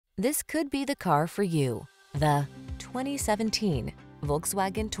This could be the car for you. The 2017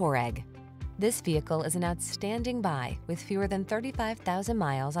 Volkswagen Touareg. This vehicle is an outstanding buy with fewer than 35,000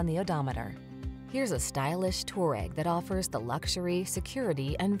 miles on the odometer. Here's a stylish Touareg that offers the luxury,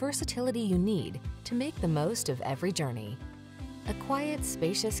 security, and versatility you need to make the most of every journey. A quiet,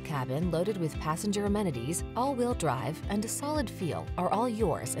 spacious cabin loaded with passenger amenities, all-wheel drive, and a solid feel are all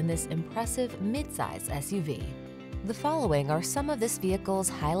yours in this impressive midsize SUV. The following are some of this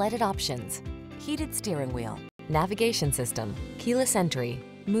vehicle's highlighted options: heated steering wheel, navigation system, keyless entry,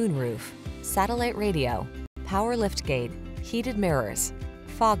 moonroof, satellite radio, power liftgate, heated mirrors,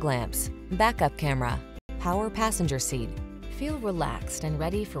 fog lamps, backup camera, power passenger seat. Feel relaxed and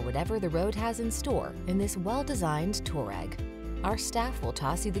ready for whatever the road has in store in this well-designed Touareg. Our staff will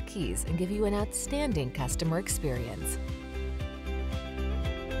toss you the keys and give you an outstanding customer experience.